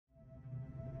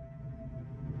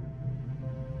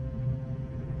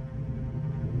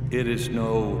It is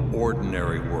no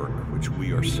ordinary work which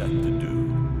we are set to do.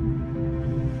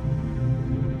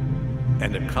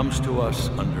 And it comes to us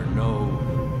under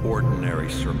no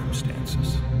ordinary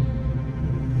circumstances.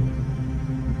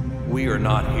 We are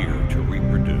not here to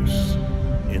reproduce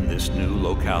in this new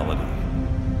locality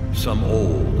some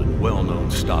old and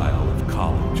well-known style of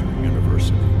college or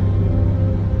university.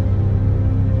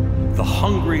 The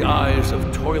hungry eyes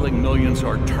of toiling millions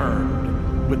are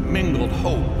turned with mingled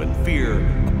hope and fear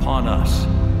upon us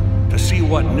to see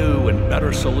what new and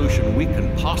better solution we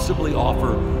can possibly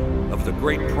offer of the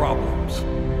great problems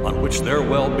on which their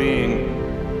well-being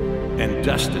and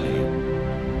destiny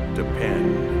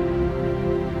depend.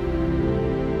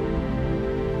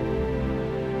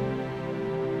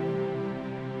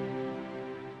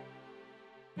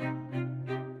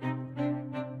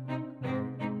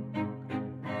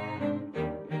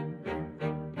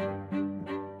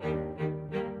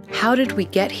 How did we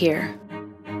get here?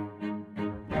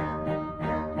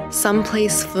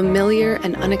 Someplace familiar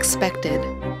and unexpected,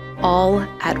 all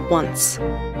at once.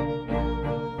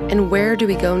 And where do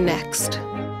we go next?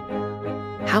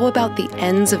 How about the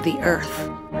ends of the earth?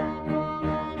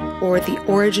 Or the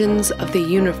origins of the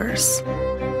universe?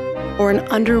 Or an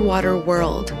underwater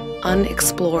world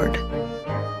unexplored?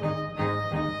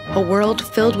 A world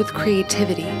filled with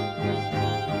creativity.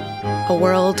 A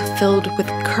world filled with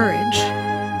courage.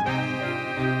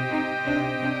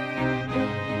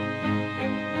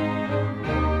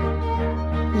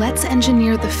 Let's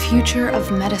engineer the future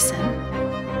of medicine.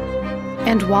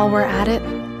 And while we're at it,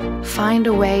 find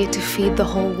a way to feed the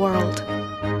whole world.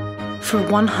 For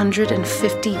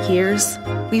 150 years,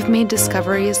 we've made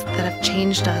discoveries that have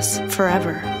changed us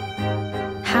forever.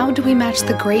 How do we match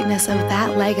the greatness of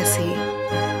that legacy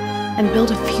and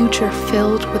build a future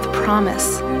filled with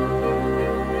promise,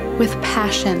 with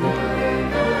passion,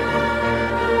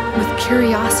 with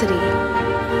curiosity,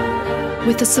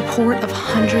 with the support of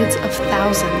hundreds of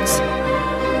thousands,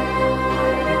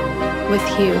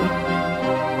 with you,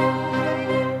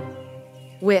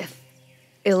 with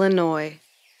Illinois.